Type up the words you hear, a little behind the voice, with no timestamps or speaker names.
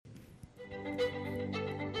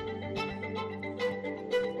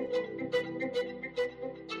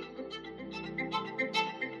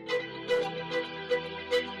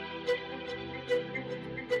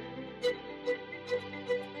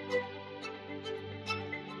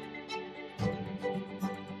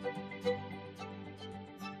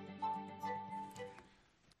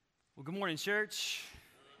morning, church.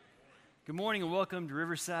 Good morning and welcome to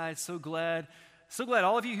Riverside. So glad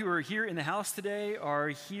all of you who are here in the house today are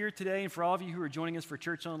here today. And for all of you who are joining us for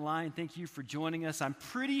church online, thank you for joining us. I'm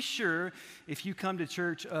pretty sure if you come to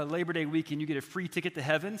church Labor Day weekend, you get a free ticket to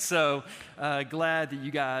heaven. So glad that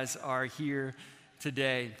you guys are here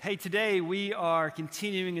today. Hey, today we are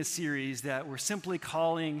continuing a series that we're simply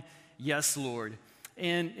calling Yes, Lord.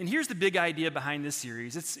 And here's the big idea behind this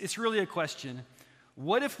series. It's really a question.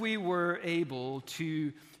 What if we were able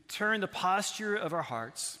to turn the posture of our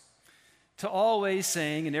hearts to always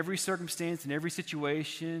saying in every circumstance, in every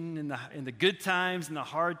situation, in the good times and the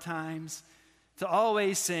hard times, to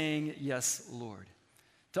always saying, yes, Lord.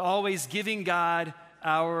 To always giving God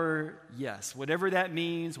our yes, whatever that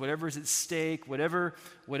means, whatever is at stake, whatever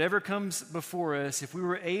comes before us, if we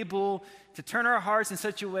were able to turn our hearts in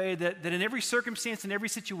such a way that in every circumstance, in every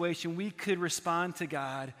situation, we could respond to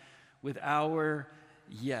God with our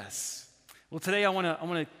yes. Well, today I want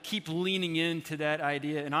to keep leaning into that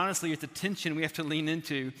idea, and honestly, it's a tension we have to lean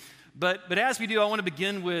into. But as we do, I want to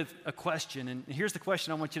begin with a question, and here's the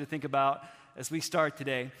question I want you to think about as we start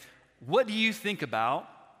today. What do you think about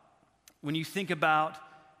when you think about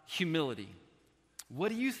humility? What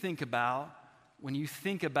do you think about when you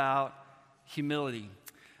think about humility?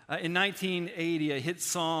 In 1980, a hit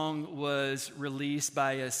song was released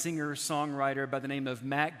by a singer-songwriter by the name of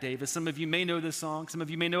Mac Davis. Some of you may know this song. Some of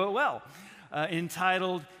you may know it well.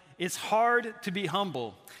 Entitled, It's Hard to Be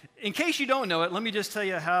Humble. In case you don't know it, let me just tell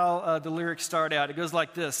you how the lyrics start out. It goes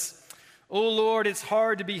like this. Oh Lord, it's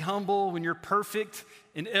hard to be humble when you're perfect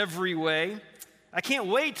in every way. I can't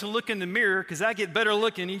wait to look in the mirror because I get better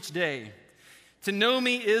looking each day. To know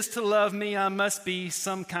me is to love me. I must be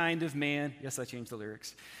some kind of man. Yes, I changed the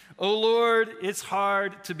lyrics. Oh Lord, it's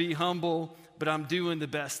hard to be humble, but I'm doing the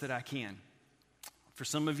best that I can. For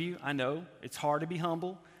some of you, I know it's hard to be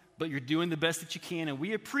humble, but you're doing the best that you can, and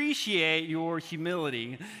we appreciate your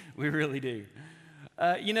humility. We really do.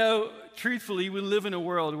 Truthfully, we live in a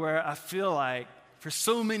world where I feel like for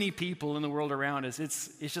so many people in the world around us,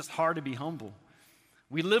 it's just hard to be humble.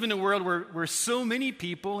 We live in a world where so many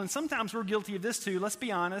people, and sometimes we're guilty of this too, let's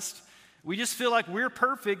be honest, we just feel like we're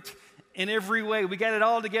perfect in every way. We got it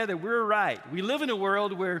all together. We're right. We live in a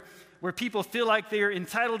world where people feel like they're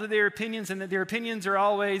entitled to their opinions and that their opinions are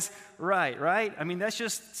always right? I mean, that's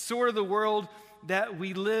just sort of the world that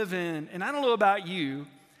we live in. And I don't know about you,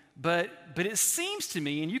 but it seems to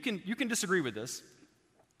me, and you can disagree with this.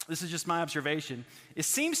 This is just my observation. It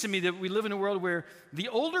seems to me that we live in a world where the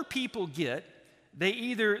older people get,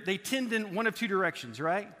 they tend in one of two directions,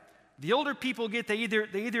 right? The older people get, they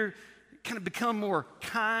either kind of become more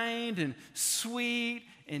kind and sweet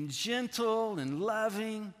and gentle and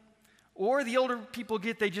loving, or the older people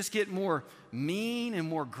get, they just get more mean and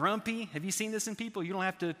more grumpy. Have you seen this in people? You don't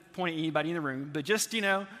have to point at anybody in the room, but just,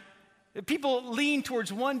 people lean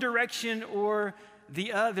towards one direction or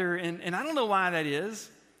the other, and I don't know why that is.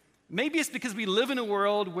 Maybe it's because we live in a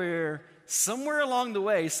world where somewhere along the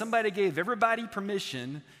way, somebody gave everybody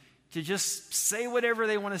permission to just say whatever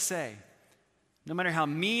they want to say. No matter how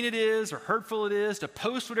mean it is or hurtful it is, to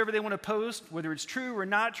post whatever they want to post, whether it's true or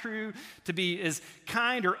not true, to be as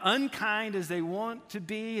kind or unkind as they want to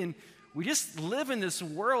be. And we just live in this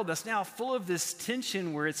world that's now full of this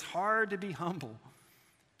tension where it's hard to be humble.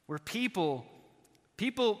 Where people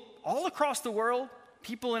all across the world,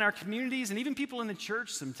 people in our communities, and even people in the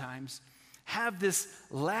church sometimes have this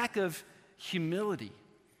lack of humility.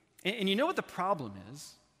 And you know what the problem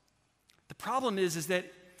is? The problem is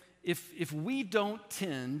that if we don't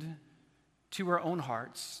tend to our own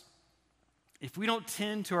hearts, if we don't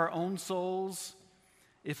tend to our own souls,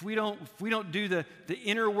 if we don't do the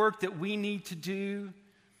inner work that we need to do,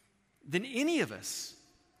 then any of us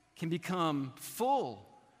can become full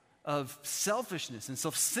of selfishness and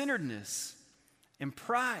self-centeredness and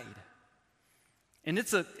pride. And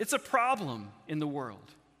it's a problem in the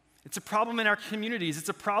world. It's a problem in our communities. It's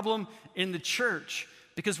a problem in the church.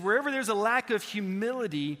 Because wherever there's a lack of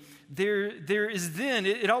humility,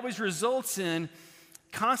 it always results in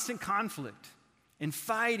constant conflict and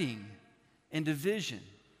fighting and division.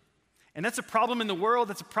 And that's a problem in the world.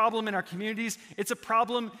 That's a problem in our communities. It's a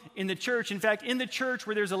problem in the church. In fact, in the church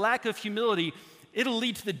where there's a lack of humility, it'll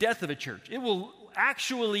lead to the death of a church. It will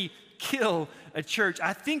actually kill a church.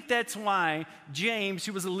 I think that's why James,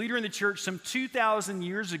 who was a leader in the church some 2,000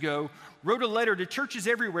 years ago, wrote a letter to churches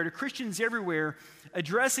everywhere, to Christians everywhere,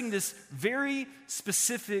 addressing this very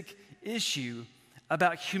specific issue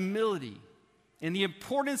about humility and the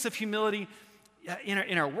importance of humility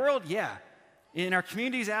in our world, yeah. In our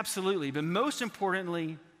communities, absolutely. But most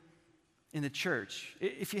importantly, in the church.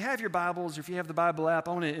 If you have your Bibles or if you have the Bible app,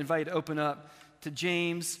 I want to invite you to open up to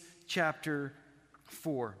James chapter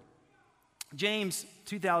 4. James,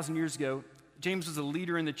 2,000 years ago, James was a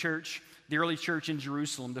leader in the church, the early church in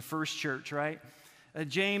Jerusalem, the first church, right?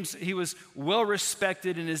 James, he was well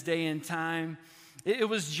respected in his day and time. It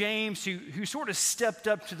was James who sort of stepped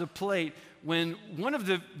up to the plate when one of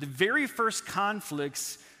the very first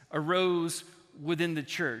conflicts arose within the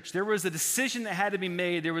church. There was a decision that had to be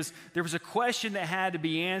made. There was a question that had to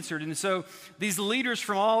be answered. And so these leaders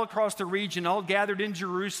from all across the region all gathered in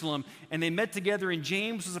Jerusalem, and they met together, and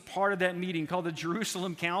James was a part of that meeting called the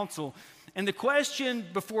Jerusalem Council. And the question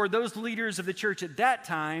before those leaders of the church at that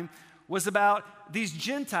time was about these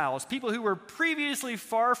Gentiles, people who were previously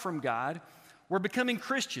far from God, were becoming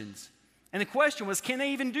Christians. And the question was, can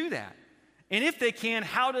they even do that? And if they can,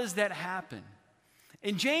 how does that happen?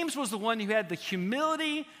 And James was the one who had the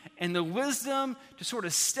humility and the wisdom to sort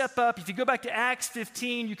of step up. If you go back to Acts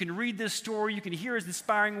 15, you can read this story, you can hear his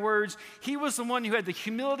inspiring words. He was the one who had the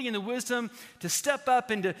humility and the wisdom to step up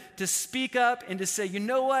and to speak up and to say, you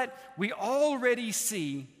know what? We already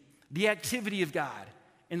see the activity of God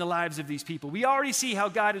in the lives of these people. We already see how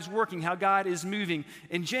God is working, how God is moving.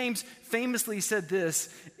 And James famously said this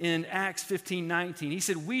in Acts 15:19. He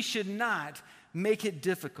said, we should not make it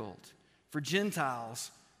difficult for Gentiles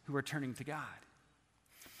who are turning to God.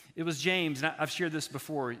 It was James, and I've shared this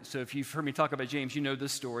before, so if you've heard me talk about James, you know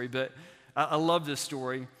this story, but I love this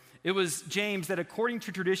story. It was James that, according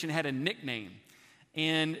to tradition, had a nickname.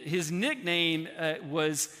 And his nickname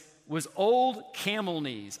was Old Camel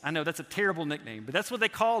Knees. I know that's a terrible nickname, but that's what they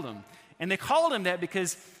called him. And they called him that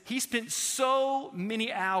because he spent so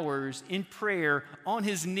many hours in prayer on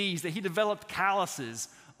his knees that he developed calluses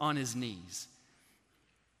on his knees.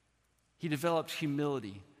 He developed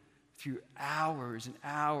humility through hours and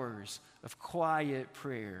hours of quiet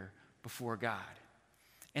prayer before God.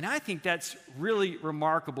 And I think that's really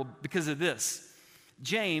remarkable because of this.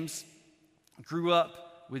 James grew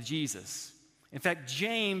up with Jesus. In fact,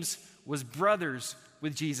 James was brothers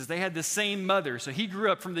with Jesus. They had the same mother. So he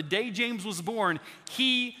grew up from the day James was born,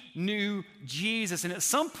 he knew Jesus. And at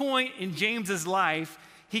some point in James's life,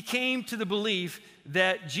 he came to the belief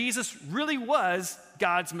that Jesus really was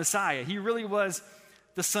God's Messiah. He really was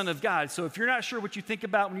the Son of God. So if you're not sure what you think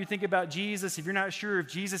about when you think about Jesus, if you're not sure if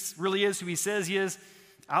Jesus really is who he says he is,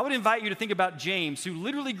 I would invite you to think about James, who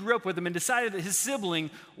literally grew up with him and decided that his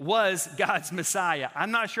sibling was God's Messiah.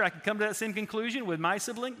 I'm not sure I could come to that same conclusion with my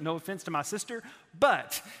sibling. No offense to my sister,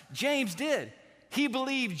 but James did. He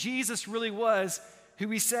believed Jesus really was who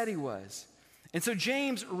he said he was. And so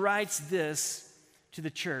James writes this to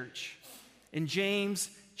the church in James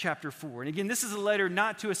chapter 4. And again, this is a letter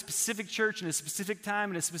not to a specific church in a specific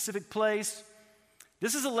time in a specific place.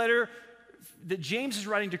 This is a letter that James is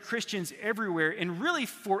writing to Christians everywhere and really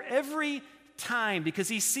for every time, because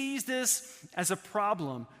he sees this as a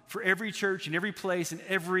problem for every church and every place and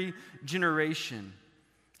every generation.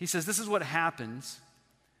 He says this is what happens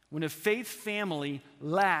when a faith family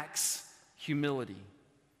lacks humility.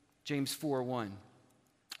 James 4:1.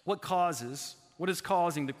 What is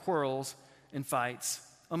causing the quarrels and fights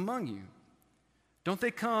among you? Don't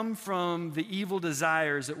they come from the evil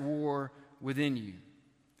desires at war within you?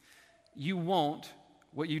 You want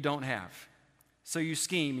what you don't have, so you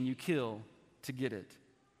scheme and you kill to get it.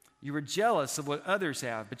 You are jealous of what others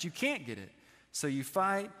have, but you can't get it, so you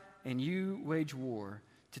fight and you wage war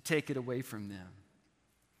to take it away from them.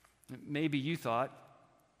 Maybe you thought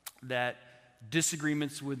that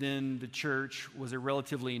disagreements within the church was a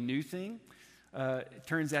relatively new thing. It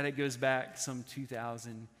turns out it goes back some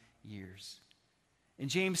 2,000 years. And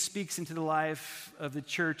James speaks into the life of the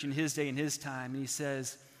church in his day and his time, and he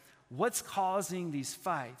says, what's causing these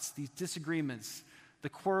fights, these disagreements, the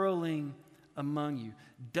quarreling among you?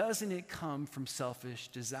 Doesn't it come from selfish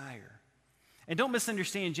desire? And don't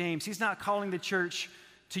misunderstand James. He's not calling the church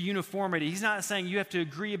to uniformity. He's not saying you have to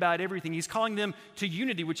agree about everything. He's calling them to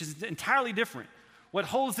unity, which is entirely different. What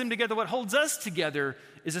holds them together, what holds us together,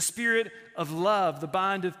 is a spirit of love, the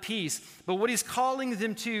bond of peace. But what he's calling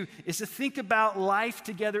them to is to think about life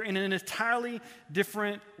together in an entirely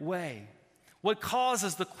different way. What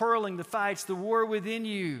causes the quarreling, the fights, the war within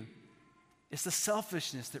you is the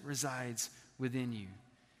selfishness that resides within you.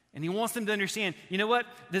 And he wants them to understand, you know what?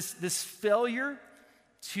 This failure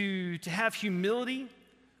to have humility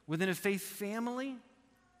within a faith family,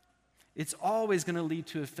 it's always going to lead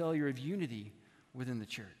to a failure of unity within the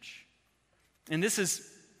church. And this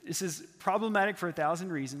is problematic for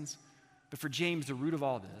 1,000 reasons, but for James, the root of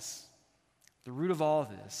all this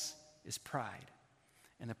is pride.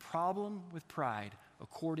 And the problem with pride,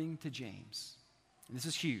 according to James, And this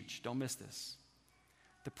is huge. Don't miss this.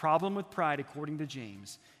 The problem with pride, according to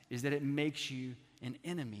James, is that it makes you an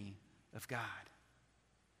enemy of God.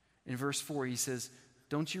 In verse 4, he says,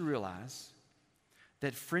 don't you realize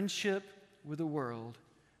that friendship with the world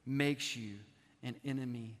makes you an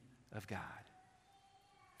enemy of God?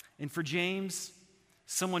 And for James,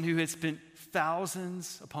 someone who had spent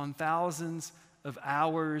thousands upon thousands of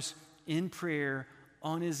hours in prayer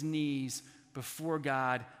on his knees before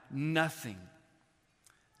God, nothing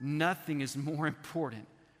is more important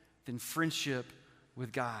than friendship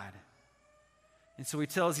with God. And so he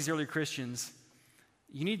tells these early Christians,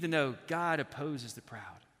 you need to know God opposes the proud,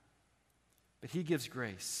 but he gives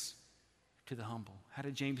grace to the humble. How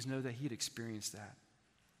did James know that? He had experienced that.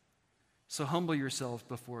 So humble yourselves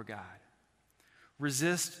before God.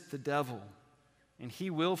 Resist the devil, and he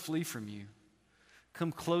will flee from you.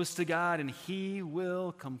 Come close to God, and he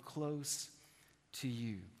will come close to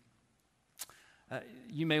you.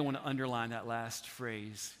 You may want to underline that last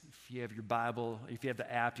phrase. If you have your Bible, if you have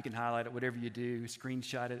the app, you can highlight it, whatever you do,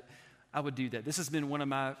 screenshot it. I would do that. This has been one of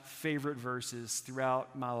my favorite verses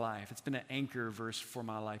throughout my life. It's been an anchor verse for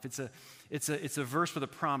my life. It's a verse with a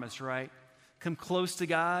promise, right? Come close to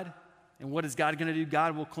God, and what is God going to do?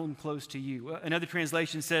 God will come close to you. Another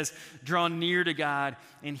translation says, draw near to God,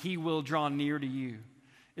 and he will draw near to you.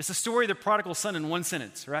 It's the story of the prodigal son in one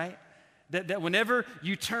sentence, right? That whenever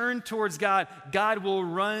you turn towards God, God will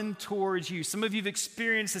run towards you. Some of you have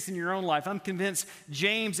experienced this in your own life. I'm convinced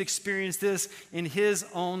James experienced this in his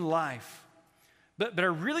own life. But I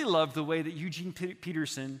really love the way that Eugene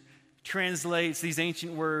Peterson translates these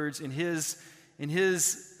ancient words in his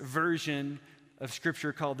version of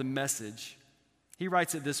Scripture called The Message. He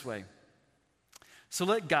writes it this way. So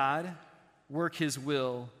let God work his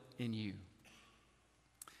will in you.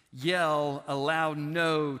 Yell a loud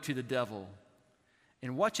no to the devil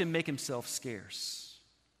and watch him make himself scarce.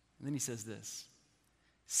 And then he says this,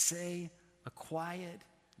 say a quiet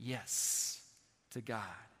yes to God,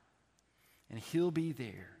 and he'll be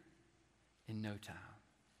there in no time.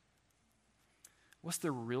 What's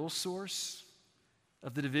the real source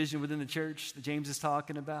of the division within the church that James is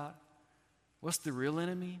talking about? What's the real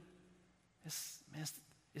enemy?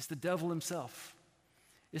 It's the devil himself.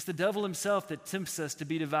 It's the devil himself that tempts us to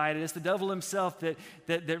be divided. It's the devil himself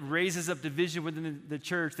that raises up division within the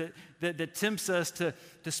church, that tempts us to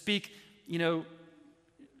speak,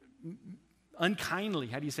 unkindly,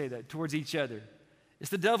 how do you say that, towards each other. It's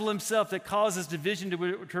the devil himself that causes division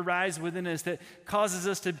to rise within us, that causes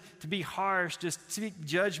us to be harsh, to speak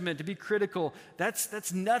judgment, to be critical.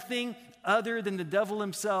 That's nothing other than the devil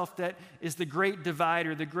himself that is the great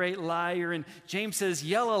divider, the great liar. And James says,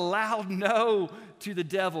 yell a loud no to the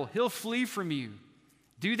devil. He'll flee from you.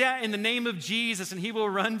 Do that in the name of Jesus, and he will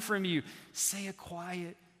run from you. Say a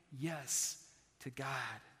quiet yes to God.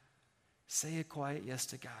 Say a quiet yes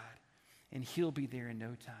to God, and he'll be there in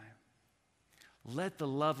no time. Let the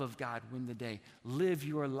love of God win the day. Live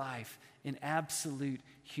your life in absolute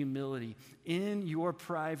humility. In your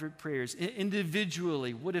private prayers,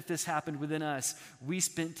 individually, what if this happened within us? We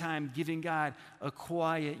spent time giving God a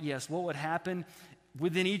quiet yes. What would happen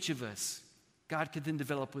within each of us? God could then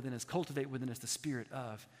develop within us, cultivate within us the spirit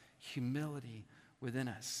of humility within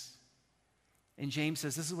us. And James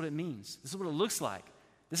says this is what it means. This is what it looks like.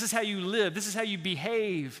 This is how you live. This is how you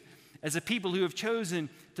behave as a people who have chosen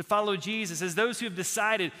to follow Jesus, as those who have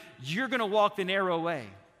decided you're going to walk the narrow way.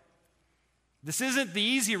 This isn't the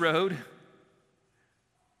easy road.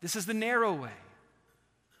 This is the narrow way.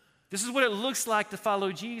 This is what it looks like to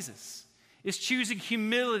follow Jesus. It's choosing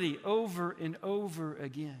humility over and over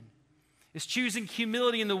again. It's choosing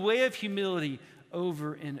humility in the way of humility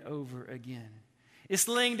over and over again. It's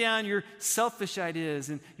laying down your selfish ideas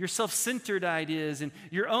and your self-centered ideas and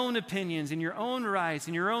your own opinions and your own rights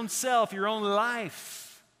and your own self, your own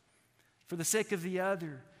life for the sake of the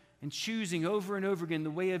other, and choosing over and over again the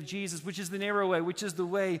way of Jesus, which is the narrow way, which is the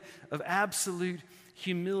way of absolute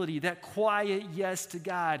humility. That quiet yes to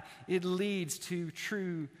God, it leads to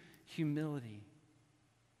true humility.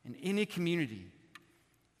 In any community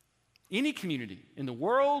in the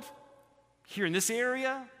world, here in this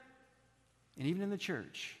area, and even in the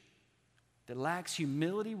church, that lacks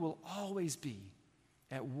humility will always be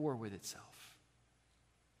at war with itself.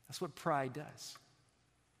 That's what pride does.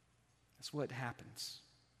 That's what happens.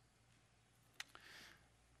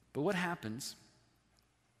 But what happens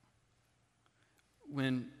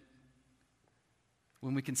when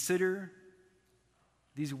we consider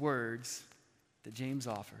these words that James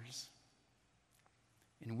offers,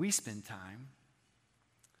 and we spend time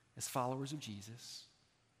as followers of Jesus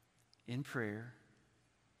in prayer,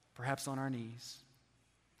 perhaps on our knees,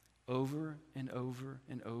 over and over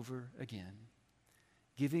and over again,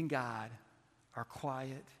 giving God our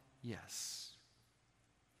quiet yes,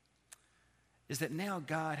 is that now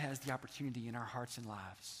God has the opportunity in our hearts and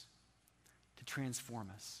lives to transform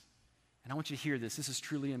us. And I want you to hear this. This is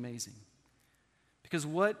truly amazing. Because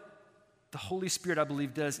what the Holy Spirit, I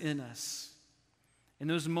believe, does in us, in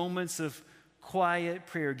those moments of quiet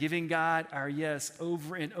prayer, giving God our yes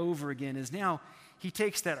over and over again, is now he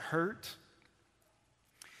takes that hurt,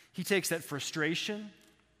 he takes that frustration,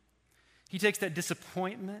 he takes that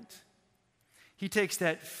disappointment, he takes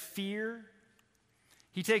that fear,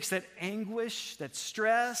 he takes that anguish, that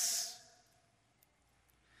stress,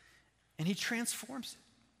 and he transforms it.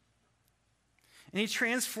 And he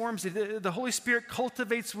transforms it. The Holy Spirit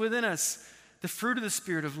cultivates within us the fruit of the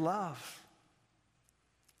Spirit of love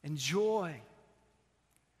and joy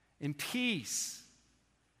and peace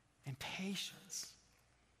and patience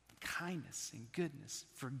and kindness and goodness,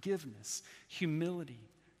 forgiveness, humility,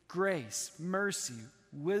 grace, mercy,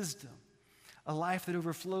 wisdom, a life that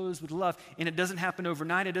overflows with love. And it doesn't happen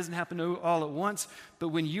overnight. It doesn't happen all at once. But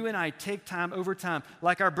when you and I take time over time,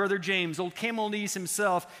 like our brother James, old camel knees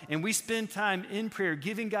himself, and we spend time in prayer,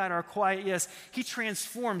 giving God our quiet yes, he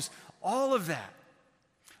transforms all of that.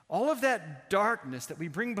 All of that darkness that we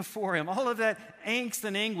bring before him, all of that angst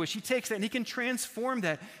and anguish, he takes that and he can transform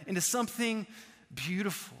that into something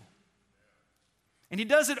beautiful. And he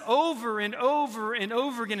does it over and over and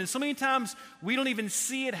over again. And so many times we don't even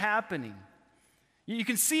see it happening. You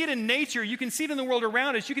can see it in nature. You can see it in the world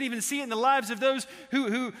around us. You can even see it in the lives of those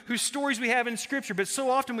whose stories we have in Scripture. But so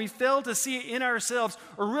often we fail to see it in ourselves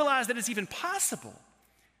or realize that it's even possible.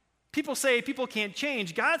 People say people can't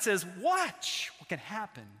change. God says, watch what can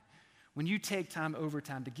happen when you take time over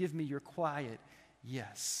time to give me your quiet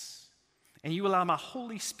yes. And you allow my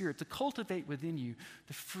Holy Spirit to cultivate within you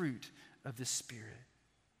the fruit of the Spirit.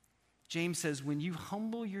 James says, when you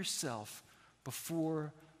humble yourself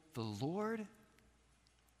before the Lord,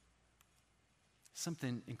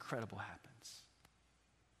 something incredible happens.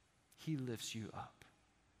 He lifts you up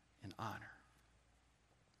in honor.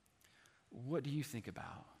 What do you think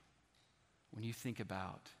about when you think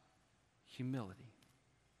about humility?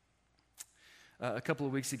 A couple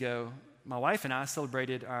of weeks ago, my wife and I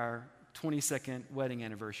celebrated our 22nd wedding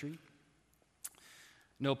anniversary.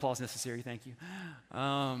 No applause necessary, thank you.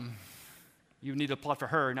 You need to applaud for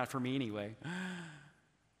her, not for me anyway.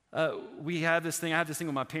 We have this thing, I have this thing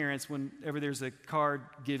with my parents, whenever there's a card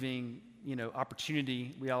giving,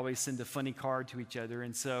 opportunity, we always send a funny card to each other.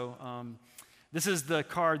 And so this is the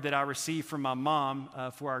card that I received from my mom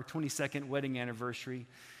for our 22nd wedding anniversary.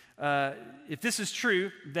 If this is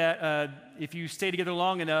true, that if you stay together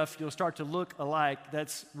long enough, you'll start to look alike,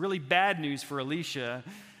 that's really bad news for Alicia.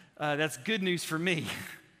 That's good news for me.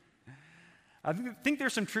 I think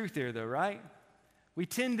there's some truth there, though, right? We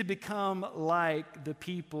tend to become like the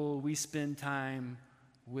people we spend time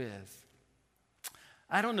with.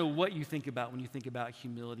 I don't know what you think about when you think about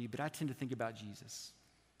humility, but I tend to think about Jesus.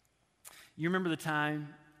 You remember the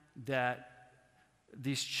time that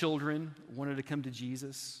these children wanted to come to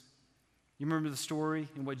Jesus? You remember the story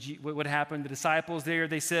and what happened? The disciples there,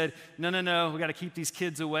 they said, no, we got to keep these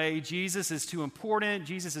kids away. Jesus is too important.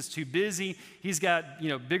 Jesus is too busy. He's got,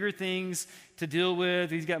 bigger things to deal with.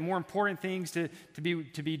 He's got more important things to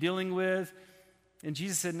be dealing with. And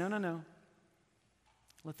Jesus said, no.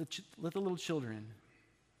 Let the little children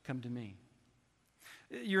come to me.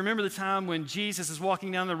 You remember the time when Jesus is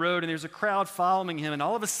walking down the road and there's a crowd following him, and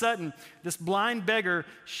all of a sudden, this blind beggar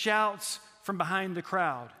shouts from behind the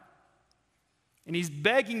crowd. And he's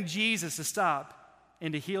begging Jesus to stop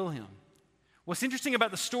and to heal him. What's interesting about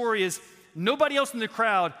the story is nobody else in the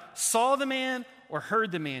crowd saw the man or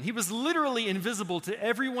heard the man. He was literally invisible to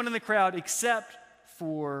everyone in the crowd except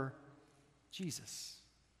for Jesus.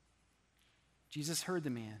 Jesus heard the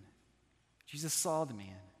man. Jesus saw the man.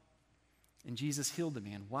 And Jesus healed the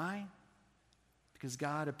man. Why? Because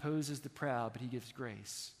God opposes the proud, but he gives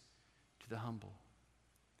grace to the humble.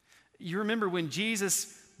 You remember when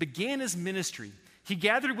Jesus began his ministry, he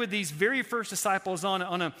gathered with these very first disciples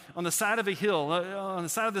on the side of a hill, on the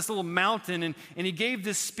side of this little mountain, and he gave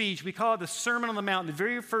this speech. We call it the Sermon on the Mount, the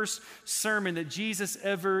very first sermon that Jesus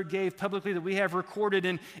ever gave publicly that we have recorded.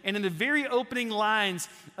 And in the very opening lines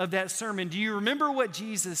of that sermon, do you remember what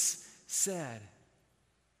Jesus said?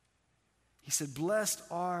 He said, "Blessed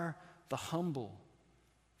are the humble,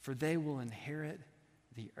 for they will inherit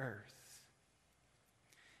the earth."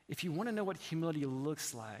 If you want to know what humility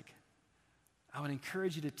looks like, I would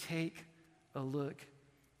encourage you to take a look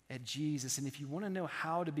at Jesus. And if you want to know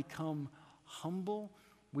how to become humble,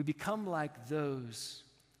 we become like those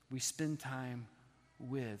we spend time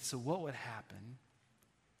with. So what would happen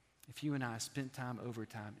if you and I spent time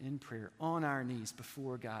overtime in prayer on our knees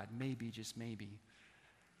before God, maybe, just maybe,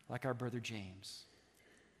 like our brother James,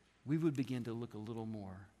 we would begin to look a little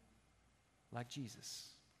more like Jesus.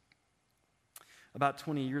 About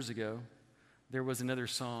 20 years ago, there was another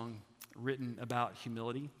song written about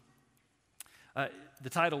humility. The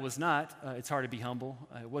title was not It's Hard to Be Humble.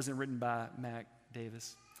 It wasn't written by Mac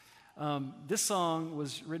Davis. This song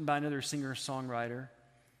was written by another singer-songwriter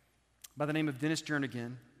by the name of Dennis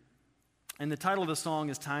Jernigan. And the title of the song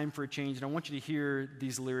is Time for a Change. And I want you to hear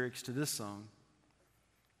these lyrics to this song.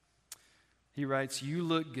 He writes, "You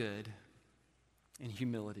look good in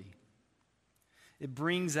humility. It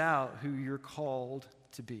brings out who you're called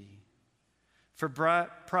to be. For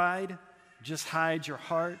pride just hides your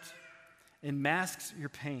heart and masks your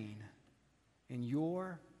pain and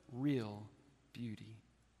your real beauty.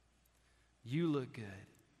 You look good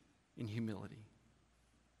in humility,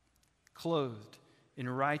 clothed in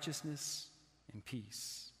righteousness and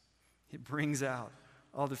peace. It brings out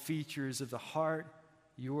all the features of the heart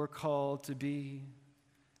you're called to be.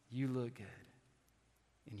 You look good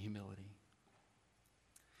in humility."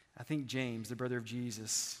 I think James, the brother of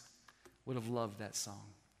Jesus, would have loved that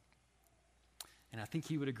song. And I think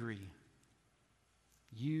he would agree.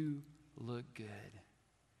 You look good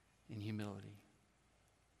in humility.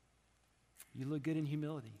 You look good in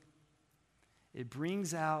humility. It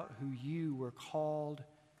brings out who you were called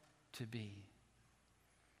to be.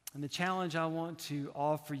 And the challenge I want to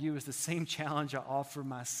offer you is the same challenge I offer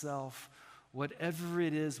myself. Whatever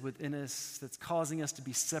it is within us that's causing us to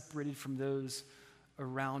be separated from those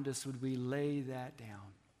around us, would we lay that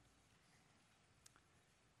down?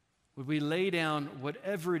 Would we lay down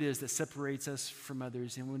whatever it is that separates us from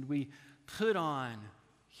others, and would we put on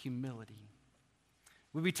humility?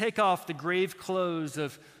 Would we take off the grave clothes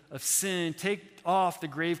of sin, take off the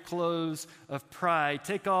grave clothes of pride,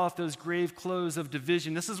 take off those grave clothes of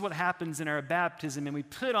division? This is what happens in our baptism, and we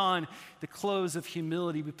put on the clothes of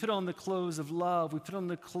humility. We put on the clothes of love. We put on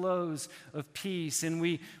the clothes of peace, and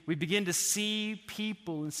we begin to see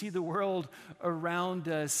people and see the world around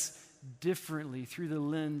us differently through the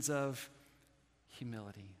lens of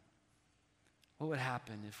humility. What would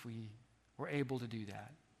happen if we were able to do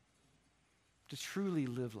that? To truly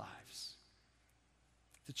live lives.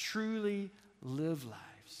 To truly live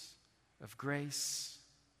lives of grace,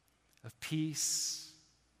 of peace,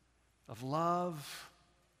 of love,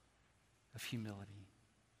 of humility.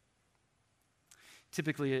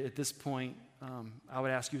 Typically at this point, I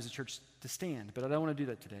would ask you as a church to stand, but I don't want to do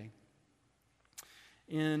that today.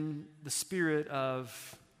 In the spirit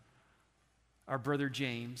of our brother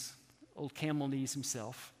James, old camel knees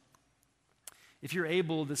himself, if you're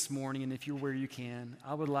able this morning and if you're where you can,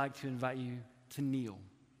 I would like to invite you to kneel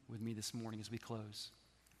with me this morning as we close.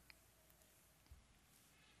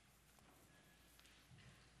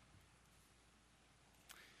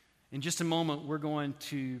 In just a moment, we're going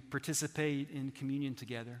to participate in communion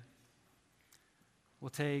together. We'll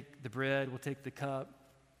take the bread, we'll take the cup,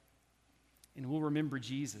 and we'll remember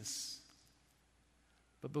Jesus.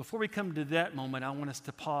 But before we come to that moment, I want us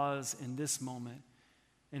to pause in this moment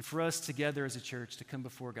and for us together as a church to come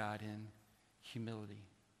before God in humility.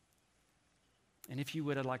 And if you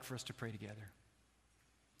would, I'd like for us to pray together.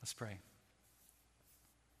 Let's pray.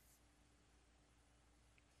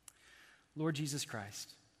 Lord Jesus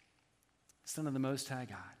Christ, Son of the Most High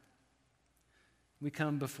God, we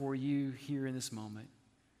come before you here in this moment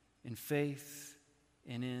in faith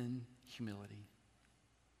and in humility.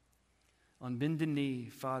 On bended knee,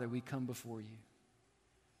 Father, we come before you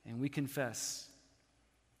and we confess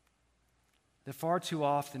that far too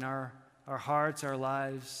often our hearts, our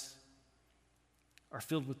lives are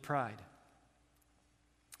filled with pride.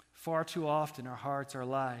 Far too often our hearts, our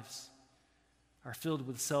lives are filled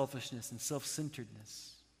with selfishness and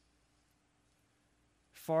self-centeredness.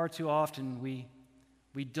 Far too often we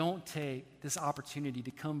don't take this opportunity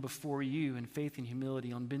to come before you in faith and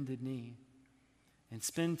humility on bended knee and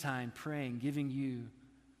spend time praying, giving you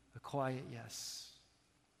a quiet yes.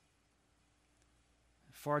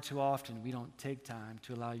 Far too often, we don't take time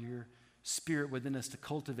to allow your Spirit within us to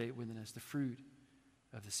cultivate within us the fruit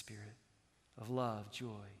of the Spirit of love,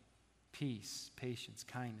 joy, peace, patience,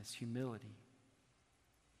 kindness, humility.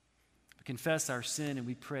 We confess our sin and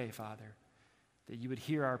we pray, Father, that you would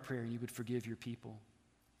hear our prayer and you would forgive your people.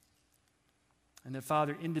 And that,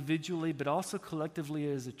 Father, individually but also collectively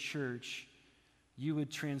as a church, you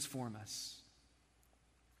would transform us.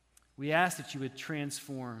 We ask that you would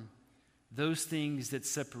transform those things that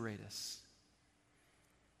separate us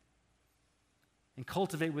and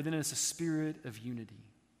cultivate within us a spirit of unity.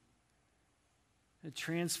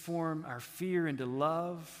 Transform our fear into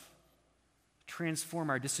love. Transform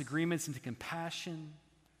our disagreements into compassion.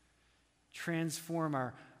 Transform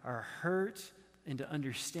our hurt into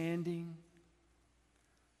understanding.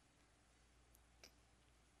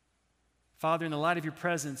 Father, in the light of your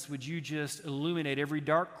presence, would you just illuminate every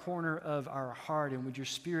dark corner of our heart, and would your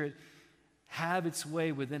Spirit have its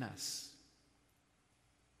way within us?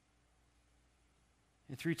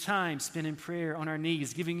 And through time spent in prayer on our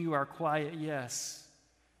knees, giving you our quiet yes,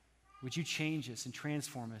 would you change us and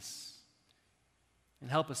transform us and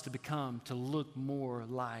help us to look more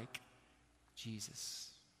like Jesus?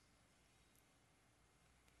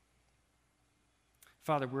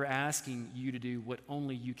 Father, we're asking you to do what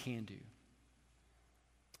only you can do.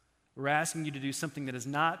 We're asking you to do something that is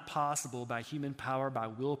not possible by human power, by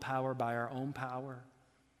willpower, by our own power.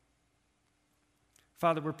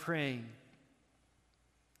 Father, we're praying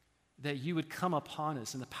that you would come upon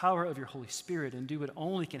us in the power of your Holy Spirit and do what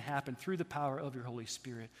only can happen through the power of your Holy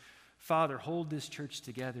Spirit. Father, hold this church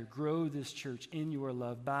together. Grow this church in your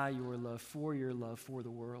love, by your love, for the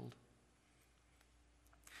world.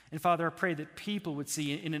 And Father, I pray that people would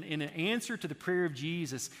see, in an answer to the prayer of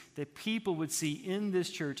Jesus, that people would see in this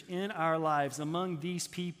church, in our lives, among these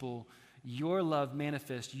people, your love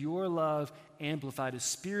manifest, your love amplified, a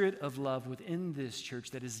spirit of love within this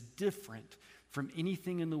church that is different from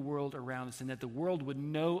anything in the world around us, and that the world would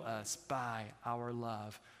know us by our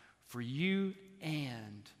love for you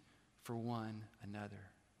and for one another.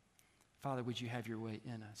 Father, would you have your way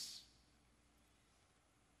in us?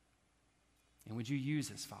 And would you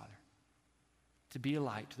use us, Father, to be a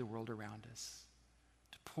light to the world around us,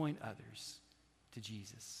 to point others to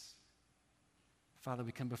Jesus? Father,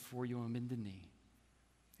 we come before you on bended knee.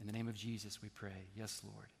 In the name of Jesus we pray. Yes,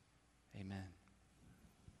 Lord. Amen.